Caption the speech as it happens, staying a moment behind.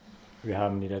Wir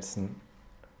haben die letzten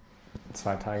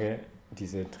 2 Tage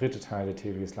diese dritte Teil der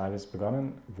Theologie des Leibes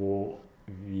begonnen, wo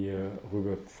wir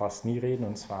darüber fast nie reden,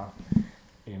 und zwar,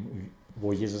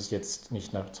 wo Jesus jetzt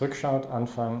nicht nach zurückschaut,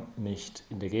 Anfang, nicht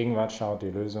in der Gegenwart schaut,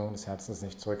 die Lösung des Herzens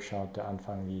nicht zurückschaut, der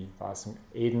Anfang, wie war es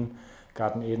im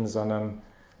Garten Eden, sondern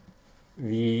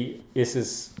wie ist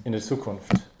es in der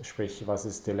Zukunft, sprich, was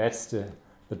ist die letzte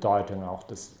Bedeutung auch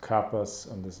des Körpers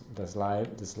und des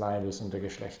Leibes und der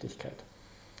Geschlechtlichkeit.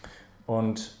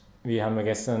 Und wie haben wir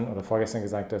gestern oder vorgestern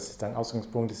gesagt, dass dein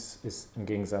Ausgangspunkt ist im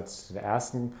Gegensatz zu dem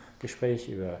ersten Gespräch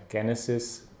über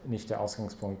Genesis nicht der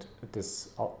Ausgangspunkt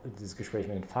des Gesprächs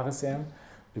mit den Pharisäern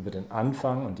über den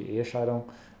Anfang und die Ehescheidung,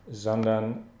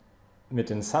 sondern mit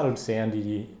den Sadduzäern,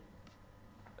 die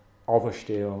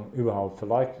Auferstehung überhaupt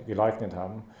geleugnet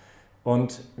haben.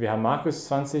 Und wir haben Markus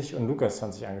 20 und Lukas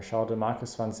 20 angeschaut. In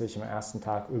Markus 20 am ersten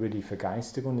Tag über die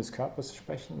Vergeistigung des Körpers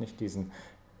sprechen, nicht diesen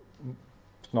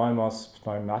Pneumos,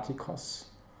 Pneumatikos,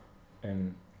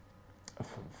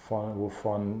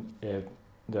 wovon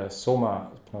der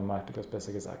Soma, Pneumatikos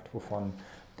besser gesagt, wovon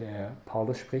der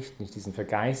Paulus spricht, nicht diesen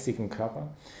vergeistigen Körper.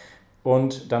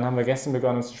 Und dann haben wir gestern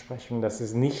begonnen zu sprechen, dass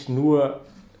es nicht nur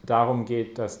darum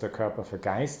geht, dass der Körper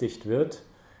vergeistigt wird,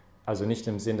 also nicht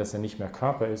im Sinn, dass er nicht mehr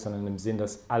Körper ist, sondern im Sinn,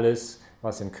 dass alles,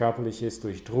 was ihm körperlich ist,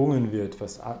 durchdrungen wird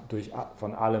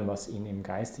von allem, was in ihm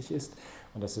geistig ist.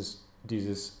 Und das ist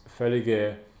dieses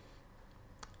völlige,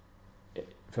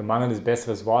 für mangelndes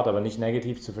besseres Wort, aber nicht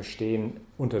negativ zu verstehen,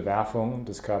 Unterwerfung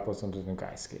des Körpers unter den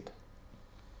Geist geht.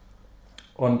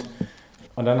 Und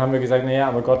dann haben wir gesagt, naja,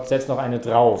 aber Gott setzt noch eine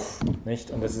drauf,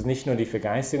 nicht? Und das ist nicht nur die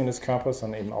Vergeistigung des Körpers,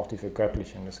 sondern eben auch die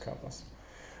Vergöttlichung des Körpers.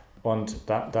 Und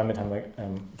damit haben wir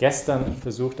gestern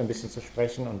versucht, ein bisschen zu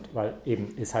sprechen, und weil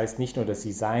eben es heißt nicht nur, dass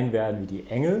sie sein werden wie die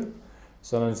Engel,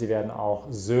 sondern sie werden auch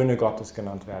Söhne Gottes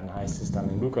genannt werden, heißt es dann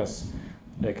in Lukas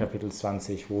Kapitel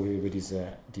 20, wo wir über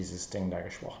dieses Ding da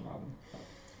gesprochen haben.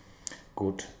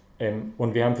 Gut.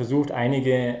 Und wir haben versucht,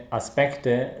 einige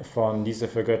Aspekte von dieser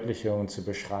Vergöttlichung zu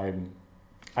beschreiben.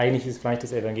 Eigentlich ist vielleicht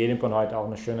das Evangelium von heute auch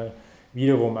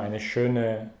wiederum eine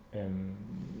schöne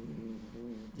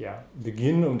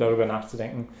Beginn, um darüber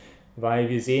nachzudenken, weil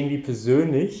wir sehen, wie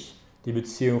persönlich die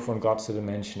Beziehung von Gott zu den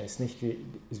Menschen ist. Nicht wie,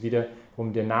 ist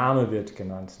wiederum der Name wird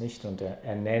genannt, nicht? Und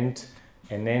er nennt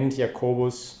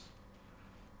Jakobus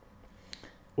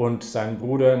und seinen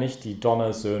Bruder nicht die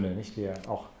Donnersöhne, nicht wie er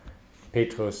auch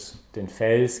Petrus den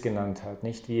Fels genannt hat,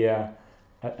 nicht wie er.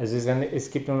 Also es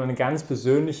gibt nun eine ganz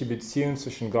persönliche Beziehung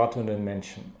zwischen Gott und den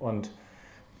Menschen und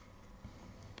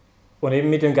eben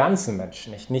mit dem ganzen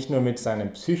Menschen, nicht nur mit seiner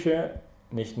Psyche,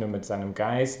 nicht nur mit seinem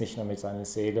Geist, nicht nur mit seiner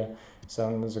Seele,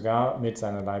 sondern sogar mit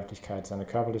seiner Leiblichkeit, seiner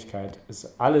Körperlichkeit,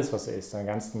 ist alles, was er ist, seiner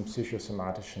ganzen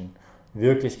psychosomatischen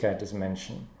Wirklichkeit des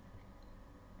Menschen.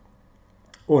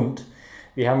 Und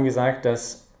wir haben gesagt,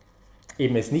 dass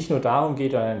eben es nicht nur darum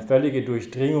geht, eine völlige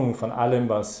Durchdringung von allem,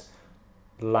 was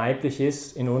leiblich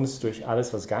ist in uns, durch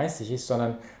alles, was geistig ist,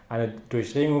 sondern eine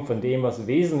Durchdringung von dem, was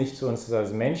wesentlich zu uns ist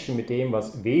als Menschen, mit dem,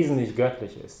 was wesentlich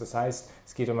göttlich ist. Das heißt,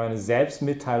 es geht um eine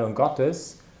Selbstmitteilung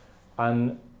Gottes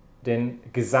an den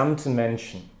gesamten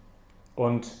Menschen.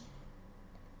 Und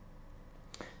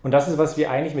das ist, was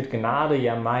wir eigentlich mit Gnade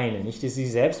ja meinen. Nicht ist die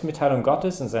Selbstmitteilung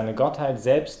Gottes und seine Gottheit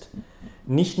selbst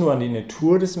nicht nur an die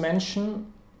Natur des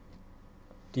Menschen,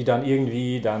 die dann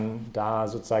irgendwie da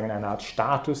sozusagen eine Art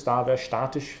Status da wäre,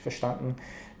 statisch verstanden,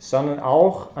 sondern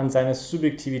auch an seine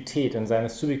Subjektivität, an seine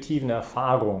subjektiven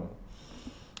Erfahrungen.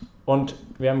 Und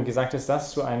wir haben gesagt, dass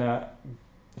das zu einer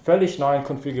völlig neuen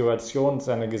Konfiguration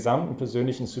seiner gesamten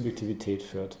persönlichen Subjektivität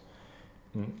führt.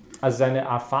 Also seine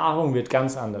Erfahrung wird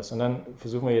ganz anders. Und dann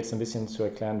versuchen wir jetzt ein bisschen zu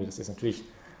erklären, wie das ist. Natürlich,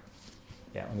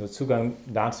 ja, unser Zugang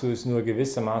dazu ist nur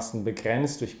gewissermaßen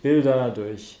begrenzt durch Bilder,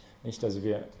 also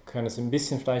wir können es ein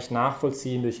bisschen vielleicht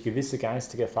nachvollziehen durch gewisse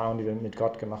geistige Erfahrungen, die wir mit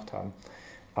Gott gemacht haben.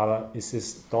 Aber es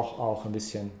ist doch auch ein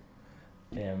bisschen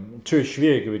natürlich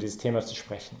schwierig, über dieses Thema zu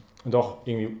sprechen. Und doch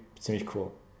irgendwie ziemlich cool.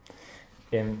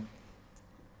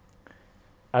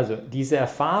 Also diese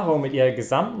Erfahrung mit ihrer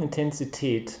gesamten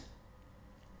Intensität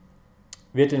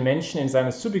wird den Menschen in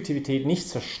seiner Subjektivität nicht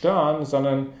zerstören,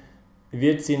 sondern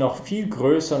wird sie noch viel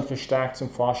größer und verstärkt zum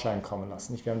Vorschein kommen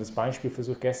lassen. Wir haben das Beispiel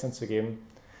versucht gestern zu geben.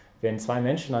 Wenn 2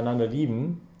 Menschen einander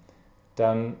lieben,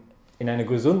 dann in einer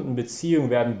gesunden Beziehung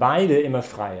werden beide immer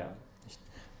freier.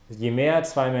 Je mehr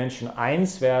 2 Menschen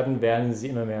eins werden, werden sie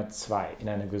immer mehr 2 in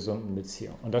einer gesunden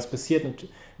Beziehung. Und das passiert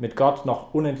mit Gott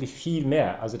noch unendlich viel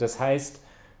mehr. Also das heißt,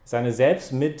 seine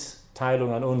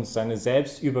Selbstmitteilung an uns, seine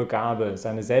Selbstübergabe,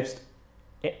 seine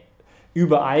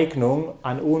Selbstübereignung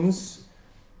an uns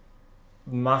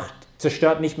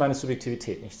zerstört nicht meine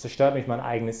Subjektivität, nicht zerstört nicht mein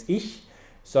eigenes Ich,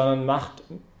 sondern macht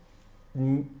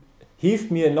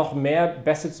hilft mir noch mehr,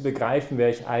 besser zu begreifen, wer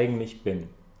ich eigentlich bin.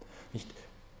 Nicht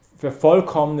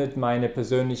vervollkommnet meine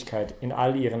Persönlichkeit in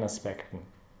all ihren Aspekten.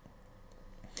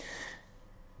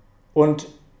 Und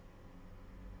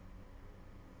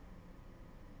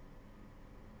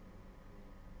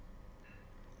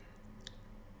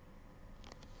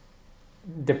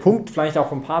der Punkt vielleicht auch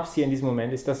vom Papst hier in diesem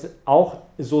Moment ist, dass es auch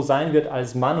so sein wird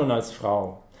als Mann und als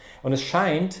Frau. Und es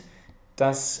scheint,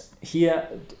 dass hier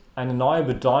eine neue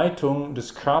Bedeutung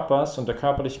des Körpers und der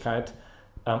Körperlichkeit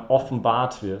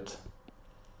offenbart wird.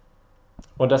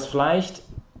 Und dass vielleicht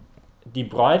die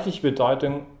bräutliche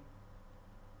Bedeutung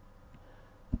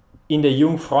in der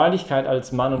Jungfräulichkeit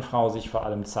als Mann und Frau sich vor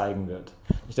allem zeigen wird.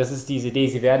 Das ist diese Idee,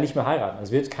 sie werden nicht mehr heiraten.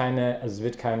 Es wird keine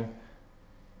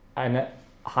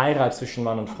Heirat zwischen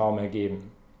Mann und Frau mehr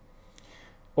geben.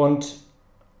 Und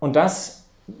das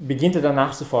beginnt er dann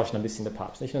nachzuforschen, ein bisschen der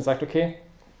Papst. Und er sagt, okay,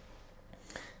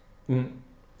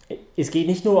 es geht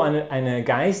nicht nur um eine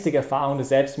geistige Erfahrung der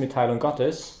Selbstmitteilung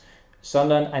Gottes,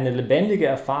 sondern eine lebendige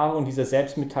Erfahrung dieser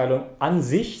Selbstmitteilung an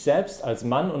sich selbst als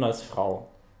Mann und als Frau.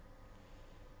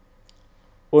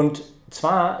 Und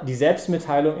zwar die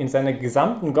Selbstmitteilung in seiner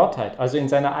gesamten Gottheit, also in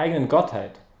seiner eigenen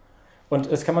Gottheit.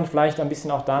 Und das kann man vielleicht ein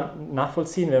bisschen auch da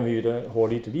nachvollziehen, wenn wir wieder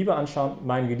Hohelied der Liebe anschauen.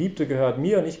 Mein Geliebter gehört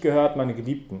mir und ich gehört meine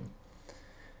Geliebten.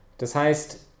 Das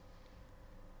heißt,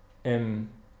 wenn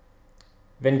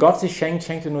Gott sich schenkt,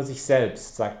 schenkt er nur sich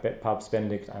selbst, sagt Papst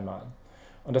Benedikt einmal.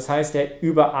 Und das heißt, er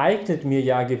übereignet mir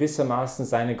ja gewissermaßen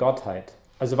seine Gottheit.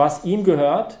 Also was ihm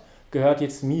gehört, gehört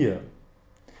jetzt mir.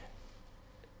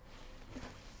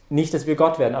 Nicht, dass wir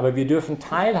Gott werden, aber wir dürfen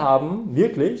teilhaben,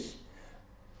 wirklich.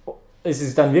 Es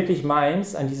ist dann wirklich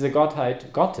meins an dieser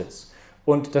Gottheit Gottes.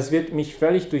 Und das wird mich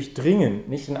völlig durchdringen,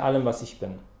 nicht in allem, was ich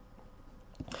bin.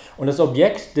 Und das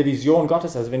Objekt der Vision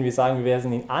Gottes, also wenn wir sagen, wir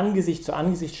werden ihn Angesicht zu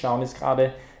Angesicht schauen, ist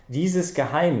gerade dieses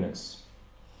Geheimnis.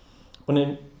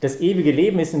 Und das ewige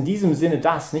Leben ist in diesem Sinne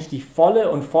das, nicht die volle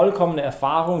und vollkommene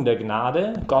Erfahrung der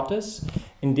Gnade Gottes,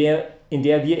 in der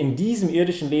wir in diesem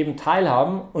irdischen Leben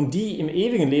teilhaben und die im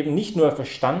ewigen Leben nicht nur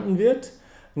verstanden wird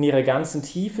in ihrer ganzen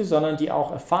Tiefe, sondern die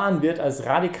auch erfahren wird als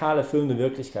radikal erfüllende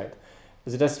Wirklichkeit.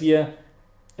 Also dass wir,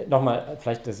 nochmal,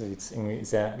 vielleicht das ist jetzt irgendwie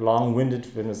sehr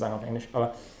long-winded, würden wir sagen auf Englisch,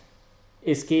 aber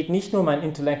es geht nicht nur um ein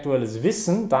intellektuelles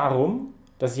Wissen darum,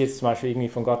 dass ich jetzt zum Beispiel irgendwie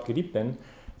von Gott geliebt bin,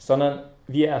 sondern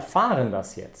wir erfahren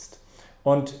das jetzt.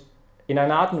 Und in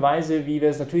einer Art und Weise, wie wir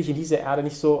es natürlich in dieser Erde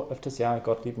nicht so öfters, ja,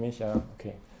 Gott liebt mich, ja,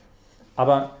 okay.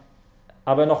 Aber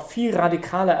noch viel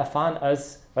radikaler erfahren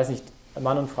als, weiß nicht,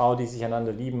 Mann und Frau, die sich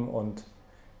einander lieben und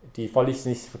die völlig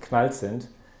nicht verknallt sind.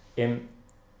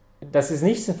 Das ist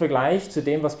nichts im Vergleich zu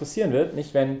dem, was passieren wird.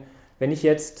 Nicht, wenn ich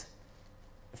jetzt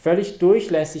völlig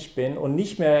durchlässig bin und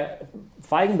nicht mehr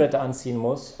Feigenblätter anziehen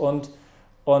muss und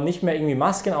nicht mehr irgendwie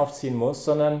Masken aufziehen muss,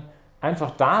 sondern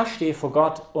einfach dastehe vor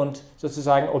Gott und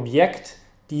sozusagen Objekt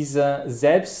dieser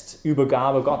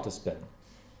Selbstübergabe Gottes bin.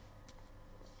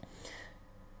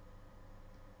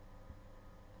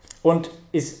 Und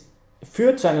es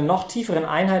führt zu einer noch tieferen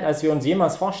Einheit, als wir uns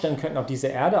jemals vorstellen könnten auf dieser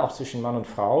Erde, auch zwischen Mann und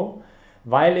Frau,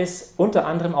 weil es unter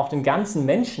anderem auch den ganzen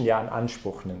Menschen ja in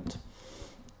Anspruch nimmt.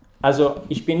 Also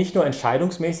ich bin nicht nur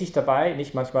entscheidungsmäßig dabei,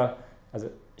 nicht manchmal, also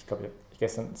ich glaube, ich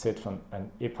gestern erzählt von einem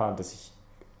Ehepaar, das ich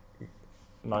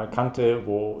mal kannte,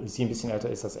 wo sie ein bisschen älter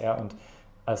ist als er und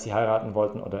als sie heiraten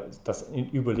wollten oder das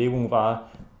in Überlegung war,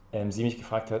 sie mich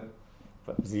gefragt hat,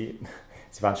 sie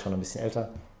waren schon ein bisschen älter,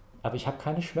 aber ich habe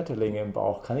keine Schmetterlinge im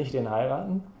Bauch, kann ich den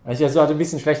heiraten? Und ich hatte ein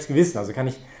bisschen schlechtes Gewissen, also kann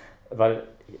ich, weil,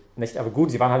 nicht, aber gut,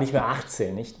 sie waren halt nicht mehr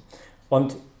 18, nicht?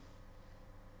 Und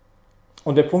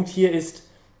der Punkt hier ist,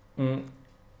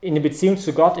 in der Beziehung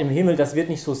zu Gott im Himmel, das wird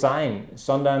nicht so sein,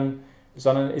 sondern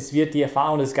es wird die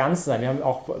Erfahrung des Ganzen sein. Wir haben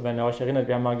auch, wenn ihr euch erinnert,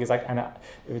 wir haben mal gesagt,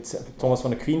 Thomas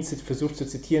von Aquin versucht zu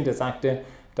zitieren, der sagte,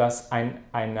 dass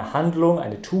eine Handlung,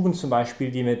 eine Tugend zum Beispiel,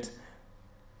 die mit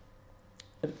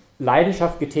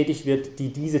Leidenschaft getätigt wird,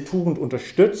 die diese Tugend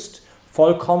unterstützt,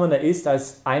 vollkommener ist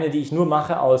als eine, die ich nur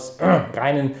mache aus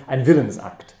ein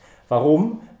Willensakt.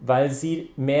 Warum? Weil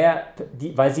sie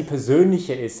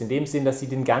persönlicher ist, in dem Sinn, dass sie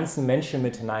den ganzen Menschen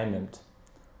mit hineinnimmt.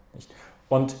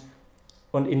 Und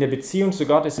in der Beziehung zu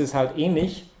Gott ist es halt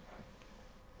ähnlich,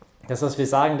 dass was wir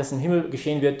sagen, dass im Himmel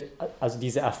geschehen wird, also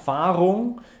diese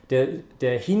Erfahrung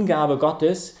der Hingabe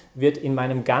Gottes wird in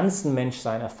meinem ganzen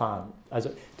Menschsein erfahren. Also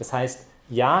das heißt,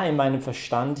 ja in meinem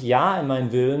Verstand, ja in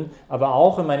meinem Willen, aber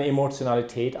auch in meiner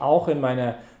Emotionalität, auch in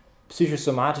meiner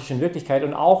psychosomatischen Wirklichkeit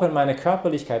und auch in meiner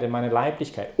Körperlichkeit, in meiner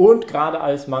Leiblichkeit und gerade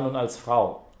als Mann und als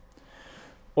Frau.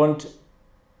 Und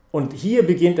hier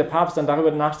beginnt der Papst dann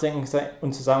darüber nachzudenken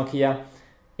und zu sagen, okay, ja,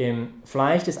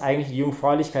 vielleicht ist eigentlich die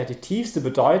Jungfräulichkeit die tiefste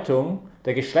Bedeutung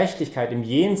der Geschlechtlichkeit im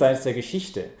Jenseits der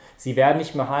Geschichte. Sie werden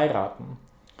nicht mehr heiraten.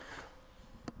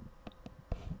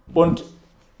 Und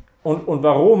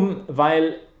warum?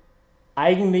 Weil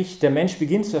eigentlich der Mensch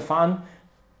beginnt zu erfahren,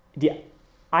 die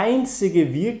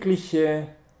einzige wirkliche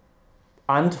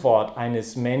Antwort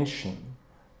eines Menschen,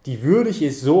 die würdig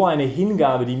ist, so eine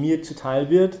Hingabe, die mir zuteil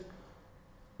wird,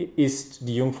 ist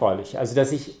die jungfräuliche. Also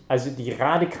die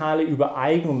radikale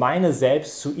Übereignung meiner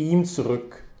selbst zu ihm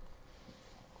zurück.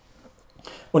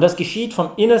 Und das geschieht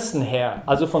vom Innersten her,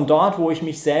 also von dort, wo ich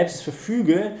mich selbst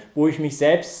verfüge, wo ich mich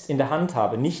selbst in der Hand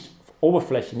habe, nicht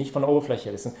Oberfläche, nicht von der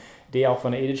Oberfläche. Das ist der auch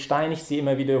von der Edith Stein, ich sie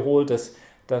immer wiederholt, dass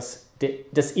das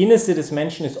Innerste des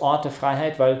Menschen ist Ort der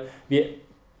Freiheit,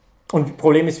 und das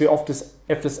Problem ist, wir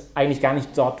öfters eigentlich gar nicht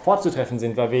dort vorzutreffen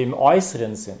sind, weil wir im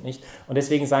Äußeren sind. Nicht? Und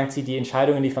deswegen sagt sie, die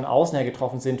Entscheidungen, die von außen her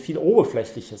getroffen sind, viel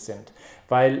oberflächlicher sind,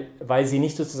 weil sie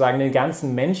nicht sozusagen den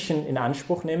ganzen Menschen in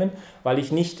Anspruch nehmen, weil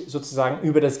ich nicht sozusagen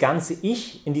über das ganze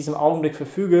Ich in diesem Augenblick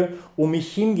verfüge, um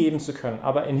mich hingeben zu können.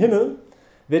 Aber im Himmel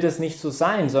wird es nicht so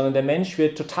sein, sondern der Mensch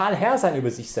wird total Herr sein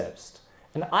über sich selbst,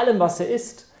 in allem, was er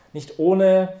ist, nicht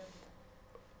ohne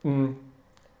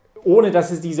dass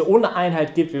es diese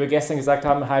Uneinheit gibt, wie wir gestern gesagt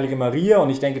haben, Heilige Maria,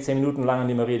 und ich denke 10 Minuten lang an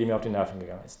die Maria, die mir auf die Nerven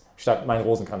gegangen ist, statt meinen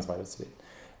Rosenkranz weiterzulegen.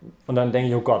 Und dann denke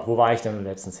ich, oh Gott, wo war ich denn in den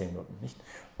letzten 10 Minuten? Nicht?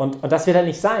 Und das wird halt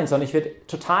nicht sein, sondern ich werde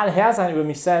total Herr sein über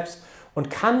mich selbst und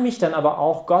kann mich dann aber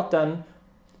auch Gott dann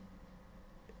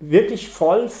wirklich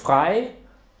voll frei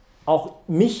auch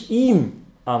mich ihm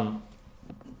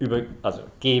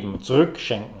geben,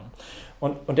 zurückschenken.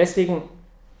 Und deswegen,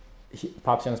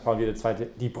 Papst Johannes Paul II,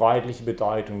 die bräutliche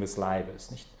Bedeutung des Leibes.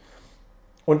 Nicht?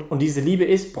 Und diese Liebe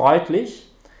ist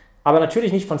bräutlich, aber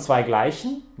natürlich nicht von zwei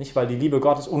Gleichen, nicht, weil die Liebe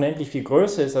Gottes unendlich viel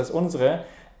größer ist als unsere,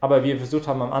 aber wir versucht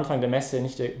haben am Anfang der Messe,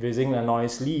 nicht, wir singen ein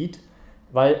neues Lied,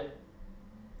 weil,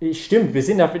 stimmt, wir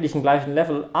sind auf wirklich im gleichen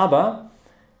Level, aber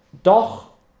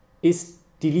doch ist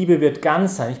die Liebe wird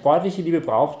ganz sein. Nicht? Bräutliche Liebe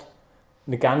braucht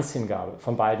eine Ganzhingabe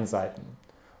von beiden Seiten.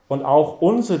 Und auch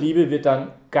unsere Liebe wird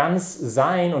dann ganz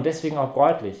sein und deswegen auch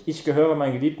bräutlich. Ich gehöre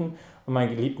meinem Geliebten und mein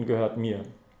Geliebten gehört mir.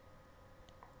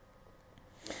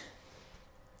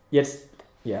 Jetzt,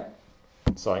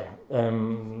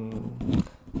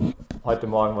 heute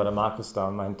Morgen war der Markus da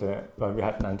und meinte, weil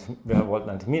wir wollten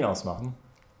einen Termin ausmachen.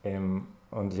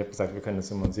 Und ich habe gesagt, wir können das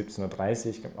um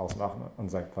 17.30 Uhr ausmachen und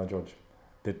sagt, Frau George,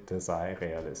 bitte sei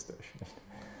realistisch.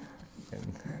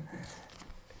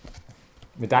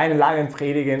 Mit deinen langen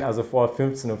Predigen, also vor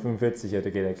 15.45 Uhr,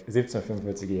 17.45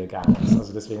 Uhr geht ja gar nichts.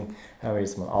 Also deswegen hören wir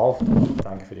jetzt mal auf.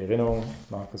 Danke für die Erinnerung,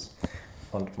 Markus.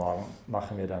 Und morgen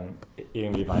machen wir dann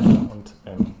irgendwie weiter. Und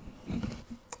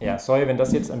sorry, wenn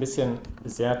das jetzt ein bisschen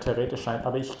sehr theoretisch scheint,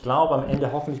 aber ich glaube, am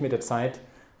Ende hoffentlich mit der Zeit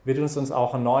wird uns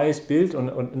auch ein neues Bild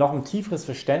und noch ein tieferes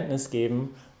Verständnis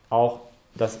geben, auch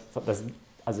das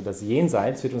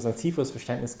Jenseits wird uns ein tieferes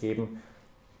Verständnis geben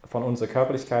von unserer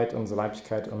Körperlichkeit, unserer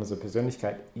Leiblichkeit, unserer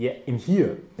Persönlichkeit im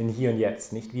Hier und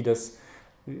Jetzt, nicht wie das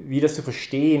zu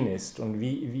verstehen ist und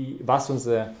wie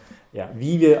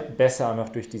wir besser noch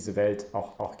durch diese Welt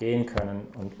auch gehen können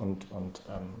und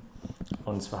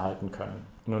uns verhalten können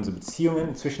in unseren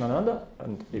Beziehungen zwischeneinander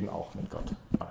und eben auch mit Gott.